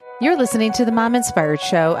You're listening to the Mom Inspired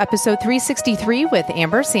Show, episode 363 with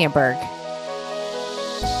Amber Sandberg.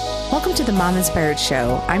 Welcome to the Mom Inspired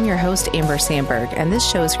Show. I'm your host, Amber Sandberg, and this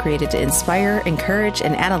show is created to inspire, encourage,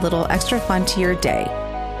 and add a little extra fun to your day.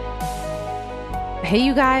 Hey,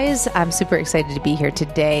 you guys, I'm super excited to be here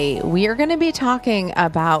today. We are going to be talking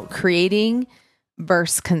about creating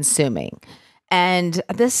versus consuming. And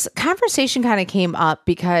this conversation kind of came up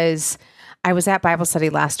because I was at Bible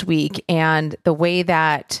study last week, and the way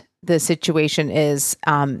that the situation is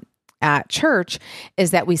at church is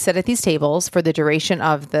that we sit at these tables for the duration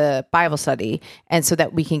of the Bible study, and so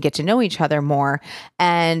that we can get to know each other more.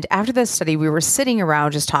 And after the study, we were sitting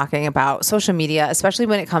around just talking about social media, especially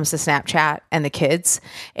when it comes to Snapchat and the kids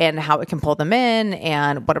and how it can pull them in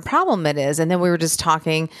and what a problem it is. And then we were just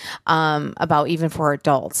talking about even for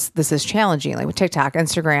adults, this is challenging, like with TikTok,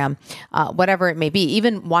 Instagram, whatever it may be,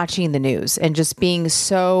 even watching the news and just being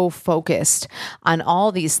so focused on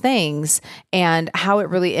all these things and how it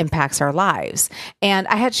really impacts our lives. And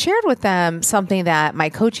I had shared with them something that my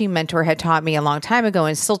coaching mentor had taught me a long time ago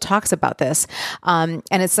and still talks about this. And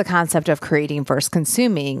it's the concept of creating versus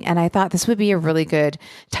consuming. And I thought this would be a really good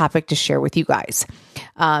topic to share with you guys.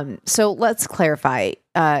 So let's clarify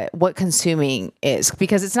what consuming is,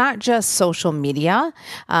 because it's not just social media.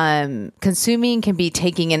 Consuming can be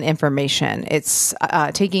taking in information. It's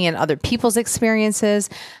taking in other people's experiences,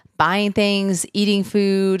 buying things, eating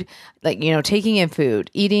food, taking in food,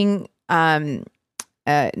 eating, I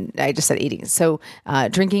just said eating. So,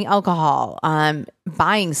 drinking alcohol,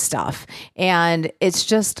 buying stuff. And it's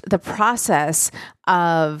just the process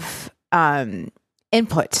of,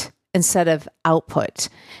 input instead of output.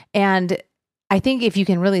 And I think if you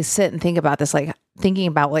can really sit and think about this, thinking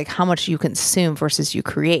about how much you consume versus you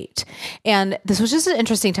create. And this was just an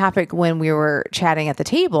interesting topic when we were chatting at the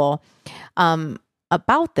table,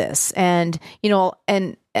 about this, and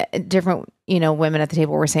different, women at the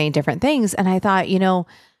table were saying different things. And I thought,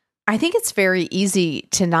 I think it's very easy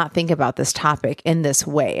to not think about this topic in this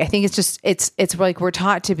way. I think it's like we're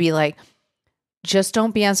taught to be like, just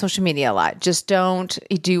don't be on social media a lot. Just don't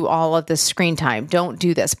do all of this screen time. Don't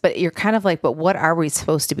do this. But you're kind of like, but what are we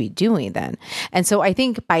supposed to be doing then? And so I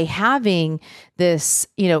think by having this,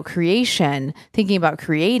 creation, thinking about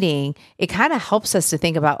creating, it kind of helps us to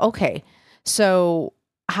think about, okay, so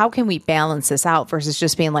how can we balance this out versus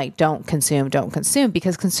just being like, don't consume,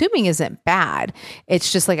 because consuming isn't bad.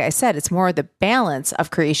 It's just, like I said, it's more the balance of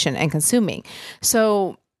creation and consuming.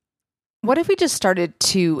 So what if we just started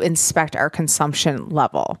to inspect our consumption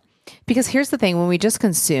level? Because here's the thing, when we just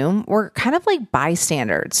consume, we're kind of like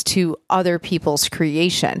bystanders to other people's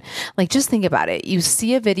creation. Just think about it. You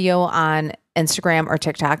see a video on Instagram or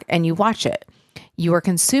TikTok and you watch it. You are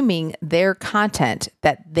consuming their content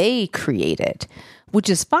that they created, which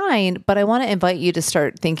is fine. But I want to invite you to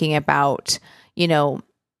start thinking about,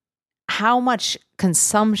 how much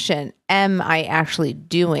consumption am I actually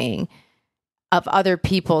doing of other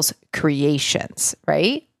people's creations,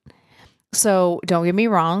 right? So don't get me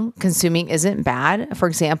wrong, consuming isn't bad. For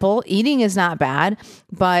example, eating is not bad,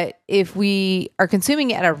 but if we are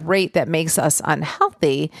consuming at a rate that makes us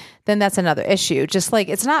unhealthy, then that's another issue. Just like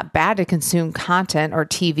it's not bad to consume content or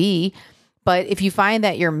TV, but if you find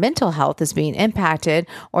that your mental health is being impacted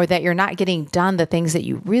or that you're not getting done the things that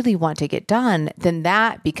you really want to get done, then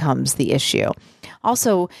that becomes the issue.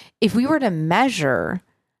 Also, if we were to measure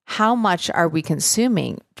how much are we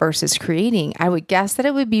consuming versus creating, I would guess that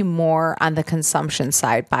it would be more on the consumption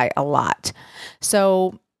side by a lot.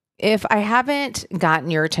 So if I haven't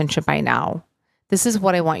gotten your attention by now, this is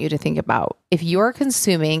what I want you to think about. If you're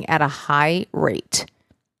consuming at a high rate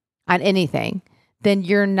on anything, then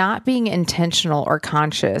you're not being intentional or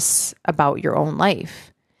conscious about your own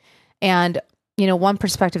life. And one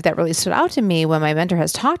perspective that really stood out to me when my mentor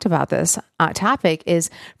has talked about this topic is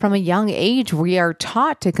from a young age, we are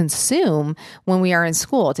taught to consume when we are in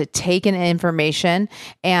school, to take in information,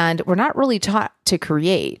 and we're not really taught to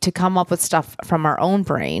create, to come up with stuff from our own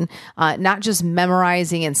brain, not just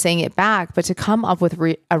memorizing and saying it back, but to come up with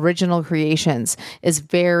original creations is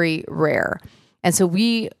very rare. And so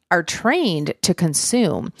we are trained to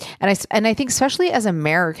consume. And I think especially as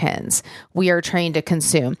Americans, we are trained to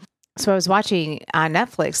consume. So I was watching on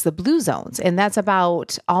Netflix, The Blue Zones, and that's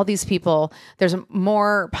about all these people. There's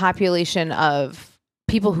more population of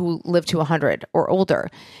people who live to 100 or older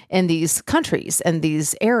in these countries and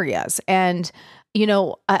these areas. And,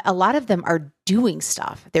 a lot of them are doing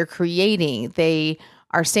stuff. They're creating. They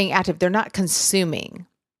are staying active. They're not consuming.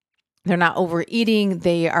 They're not overeating.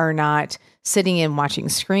 They are not sitting and watching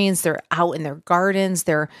screens. They're out in their gardens.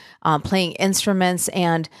 They're playing instruments,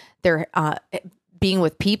 and they're being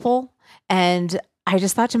with people. And I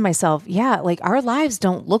just thought to myself, yeah, like our lives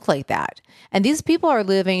don't look like that. And these people are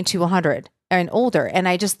living to 100 and older. And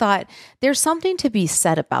I just thought there's something to be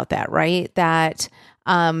said about that, right? That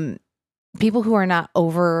people who are not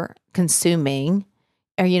over consuming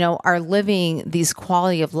or, are living these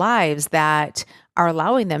quality of lives that are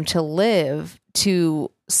allowing them to live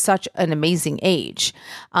to such an amazing age.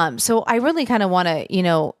 So I really kind of want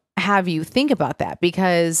to, have you think about that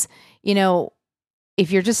because, if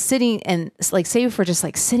you're just sitting and like, say for just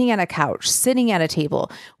like sitting on a couch, sitting at a table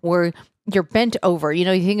where you're bent over, you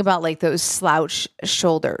think about like those slouch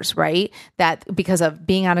shoulders, right? That because of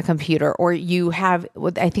being on a computer or you have,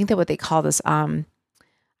 I think that what they call this, I don't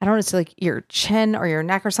know, it's like your chin or your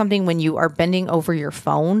neck or something when you are bending over your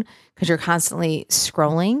phone because you're constantly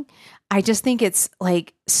scrolling. I just think it's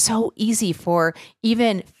like so easy for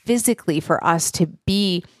even physically for us to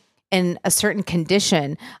be in a certain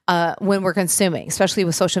condition when we're consuming, especially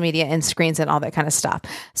with social media and screens and all that kind of stuff.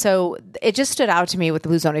 So it just stood out to me with the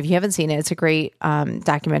Blue Zone. If you haven't seen it, it's a great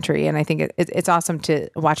documentary. And I think it's awesome to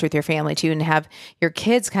watch with your family too and have your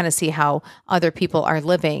kids kind of see how other people are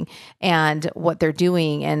living and what they're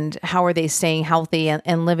doing and how are they staying healthy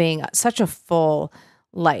and living such a full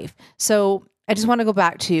life. So I just want to go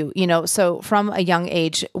back to, so from a young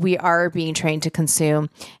age, we are being trained to consume,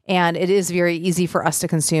 and it is very easy for us to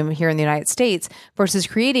consume here in the United States versus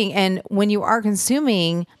creating. And when you are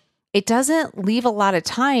consuming, it doesn't leave a lot of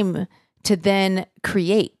time to then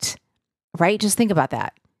create, right? Just think about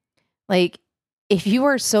that. Like if you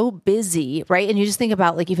are so busy, right? And you just think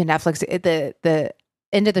about like even Netflix, the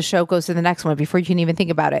end of the show goes to the next one before you can even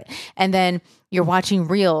think about it. And then you're watching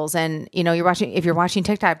reels and, if you're watching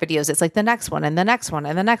TikTok videos, it's like the next one and the next one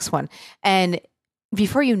and the next one. And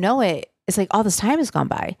before you know it, it's like all this time has gone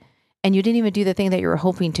by and you didn't even do the thing that you were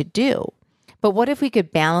hoping to do. But what if we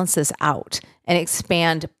could balance this out and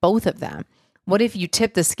expand both of them? What if you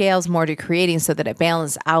tip the scales more to creating so that it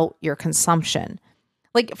balances out your consumption?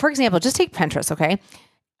 Like, for example, just take Pinterest, okay?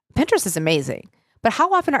 Pinterest is amazing. But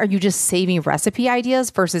how often are you just saving recipe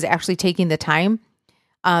ideas versus actually taking the time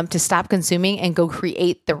to stop consuming and go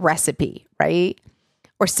create the recipe, right?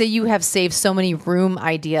 Or say you have saved so many room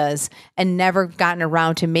ideas and never gotten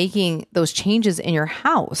around to making those changes in your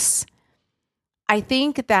house. I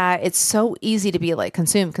think that it's so easy to be like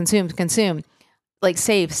consume, like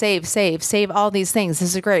save all these things.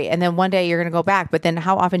 This is great. And then one day you're going to go back. But then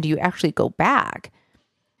how often do you actually go back?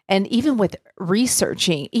 And even with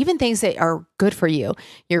researching, even things that are good for you,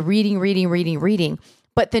 you're reading,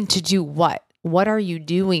 but then to do what? What are you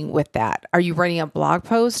doing with that? Are you writing a blog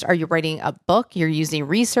post? Are you writing a book? You're using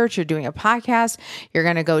research. You're doing a podcast. You're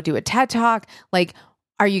going to go do a TED Talk. Like,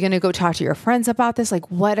 are you going to go talk to your friends about this?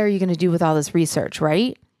 Like, what are you going to do with all this research,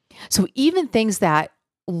 right? So even things that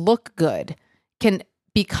look good can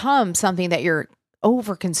become something that you're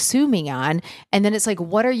over consuming on. And then it's like,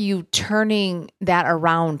 what are you turning that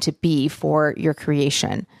around to be for your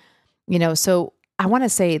creation? So I want to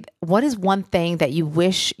say, what is one thing that you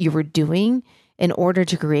wish you were doing in order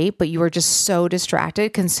to create, but you were just so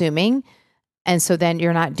distracted consuming? And so then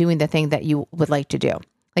you're not doing the thing that you would like to do.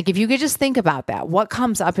 Like if you could just think about that, what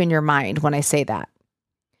comes up in your mind when I say that?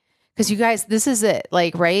 Because you guys, this is it.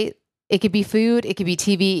 Like, right? It could be food, it could be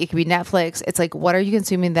TV, it could be Netflix. It's like, what are you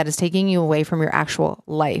consuming that is taking you away from your actual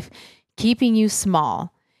life, keeping you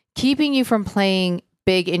small, keeping you from playing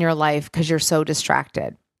big in your life because you're so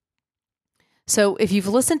distracted? So if you've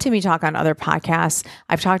listened to me talk on other podcasts,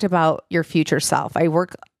 I've talked about your future self. I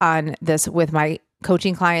work on this with my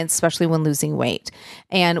coaching clients, especially when losing weight.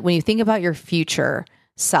 And when you think about your future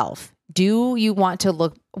self, what do you want to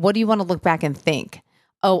look back and think?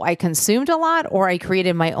 Oh, I consumed a lot or I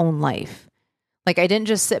created my own life. Like I didn't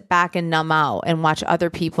just sit back and numb out and watch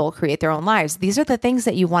other people create their own lives. These are the things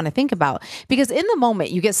that you want to think about because in the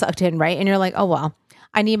moment you get sucked in, right? And you're like, oh, well,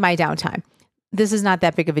 I need my downtime. This is not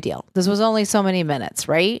that big of a deal. This was only so many minutes,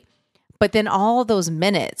 right? But then all those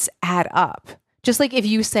minutes add up. Just like if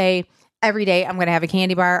you say every day, I'm going to have a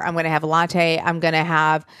candy bar, I'm going to have a latte, I'm going to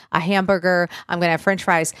have a hamburger, I'm going to have French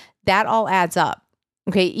fries, that all adds up.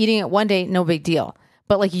 Okay. Eating it one day, no big deal.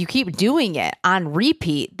 But like you keep doing it on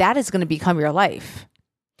repeat, that is going to become your life.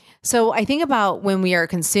 So I think about when we are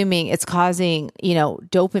consuming, it's causing,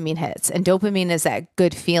 dopamine hits, and dopamine is that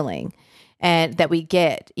good feeling and that we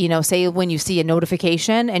get, say when you see a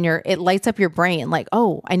notification and it lights up your brain like,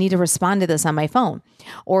 oh, I need to respond to this on my phone.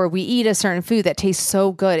 Or we eat a certain food that tastes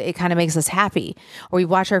so good, it kind of makes us happy. Or we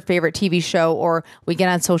watch our favorite TV show, or we get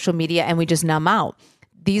on social media and we just numb out.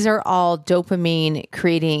 These are all dopamine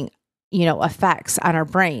creating effects on our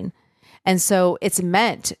brain. And so it's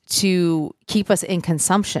meant to keep us in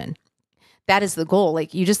consumption. That is the goal.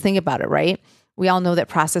 Like you just think about it, right? We all know that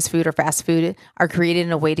processed food or fast food are created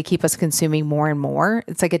in a way to keep us consuming more and more.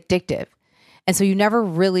 It's like addictive. And so you never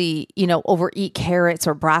really, overeat carrots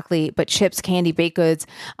or broccoli, but chips, candy, baked goods,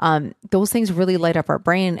 those things really light up our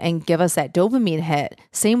brain and give us that dopamine hit.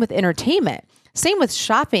 Same with entertainment. Same with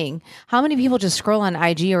shopping. How many people just scroll on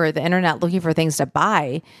IG or the internet looking for things to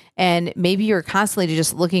buy? And maybe you're constantly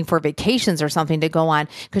just looking for vacations or something to go on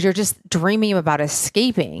because you're just dreaming about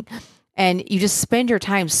escaping. And you just spend your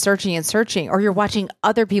time searching and searching, or you're watching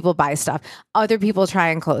other people buy stuff, other people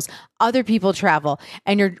try on clothes, other people travel,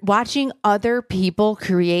 and you're watching other people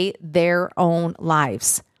create their own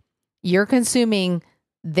lives. You're consuming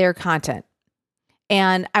their content.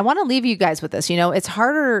 And I want to leave you guys with this. It's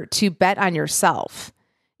harder to bet on yourself,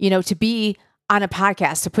 to be on a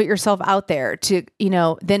podcast, to put yourself out there,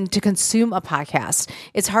 than to consume a podcast.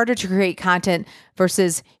 It's harder to create content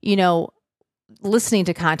versus, listening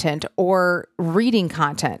to content or reading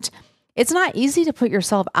content. It's not easy to put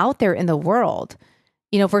yourself out there in the world,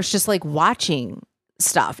 versus just like watching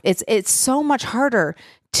stuff. It's so much harder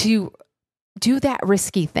to do that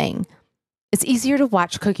risky thing. It's easier to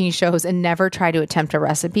watch cooking shows and never try to attempt a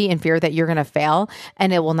recipe in fear that you're going to fail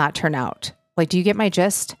and it will not turn out. Like, do you get my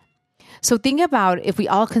gist? So think about if we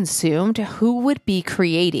all consumed, who would be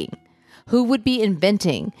creating? Who would be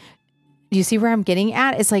inventing? Do you see where I'm getting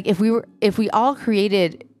at? It's like if we all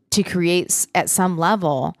created to create at some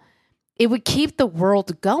level, it would keep the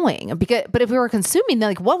world going. But if we were consuming,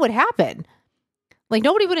 then what would happen? Like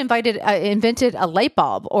nobody would invented a light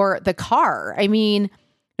bulb or the car. I mean,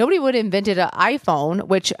 nobody would have invented an iPhone,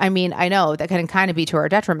 which I know that can kind of be to our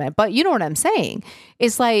detriment, but you know what I'm saying?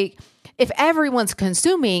 It's like, if everyone's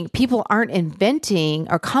consuming, people aren't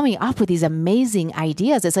inventing or coming up with these amazing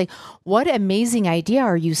ideas. It's like, what amazing idea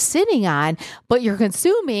are you sitting on, but you're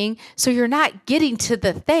consuming, so you're not getting to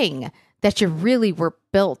the thing that you really were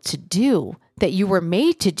built to do, that you were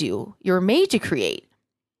made to do, you were made to create.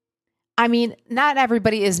 Not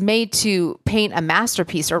everybody is made to paint a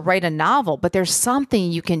masterpiece or write a novel, but there's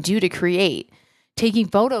something you can do to create. Taking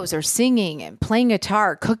photos or singing and playing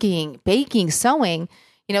guitar, cooking, baking, sewing,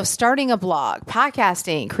 starting a blog,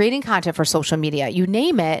 podcasting, creating content for social media, you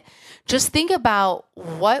name it. Just think about,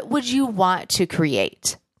 what would you want to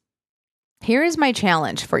create? Here is my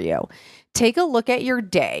challenge for you. Take a look at your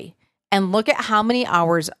day and look at how many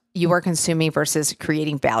hours you are consuming versus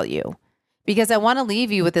creating value. Because I want to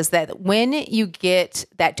leave you with this, that when you get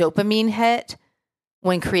that dopamine hit,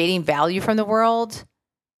 when creating value from the world,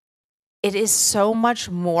 it is so much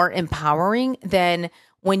more empowering than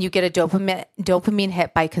when you get a dopamine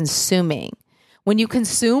hit by consuming. When you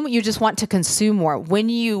consume, you just want to consume more. When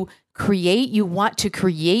you create, you want to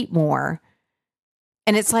create more.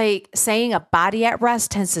 And it's like saying a body at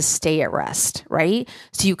rest tends to stay at rest, right?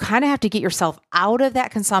 So you kind of have to get yourself out of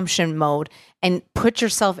that consumption mode and put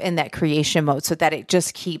yourself in that creation mode so that it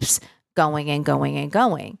just keeps going and going and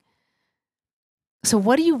going. So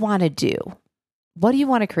what do you want to do? What do you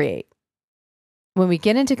want to create? When we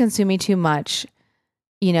get into consuming too much,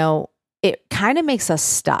 it kind of makes us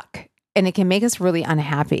stuck and it can make us really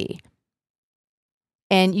unhappy.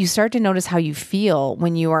 And you start to notice how you feel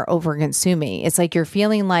when you are over consuming. It's like you're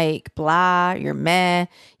feeling like blah, you're meh.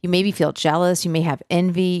 You maybe feel jealous. You may have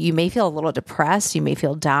envy. You may feel a little depressed. You may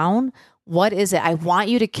feel down. What is it? I want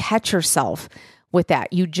you to catch yourself with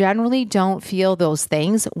that. You generally don't feel those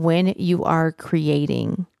things when you are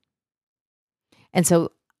creating. And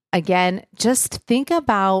so again, just think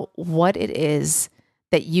about what it is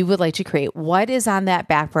that you would like to create. What is on that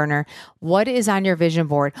back burner? What is on your vision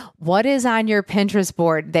board? What is on your Pinterest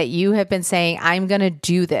board that you have been saying, I'm going to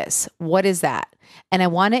do this? What is that? And I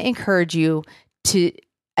want to encourage you to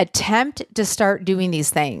attempt to start doing these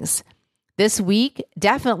things this week,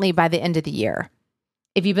 definitely by the end of the year.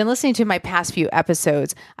 If you've been listening to my past few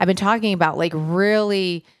episodes, I've been talking about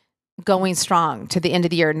really going strong to the end of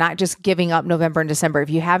the year, not just giving up November and December. If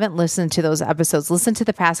you haven't listened to those episodes, listen to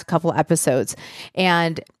the past couple episodes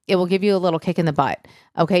and it will give you a little kick in the butt.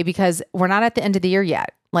 Okay. Because we're not at the end of the year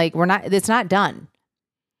yet. It's not done.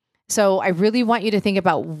 So I really want you to think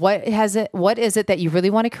about what is it that you really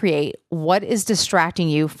want to create? What is distracting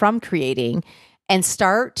you from creating, and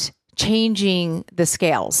start changing the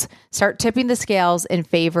scales. Start tipping the scales in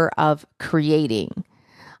favor of creating.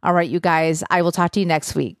 All right, you guys, I will talk to you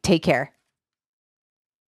next week. Take care.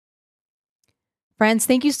 Friends,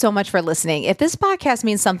 thank you so much for listening. If this podcast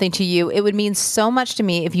means something to you, it would mean so much to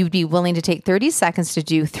me if you'd be willing to take 30 seconds to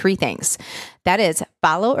do 3 things. That is,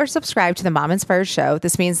 follow or subscribe to the Mom Inspired Show.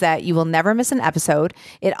 This means that you will never miss an episode.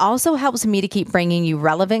 It also helps me to keep bringing you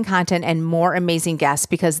relevant content and more amazing guests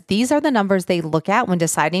because these are the numbers they look at when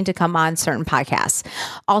deciding to come on certain podcasts.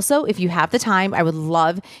 Also, if you have the time, I would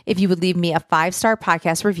love if you would leave me a 5-star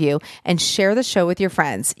podcast review and share the show with your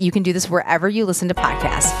friends. You can do this wherever you listen to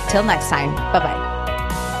podcasts. Till next time, bye-bye.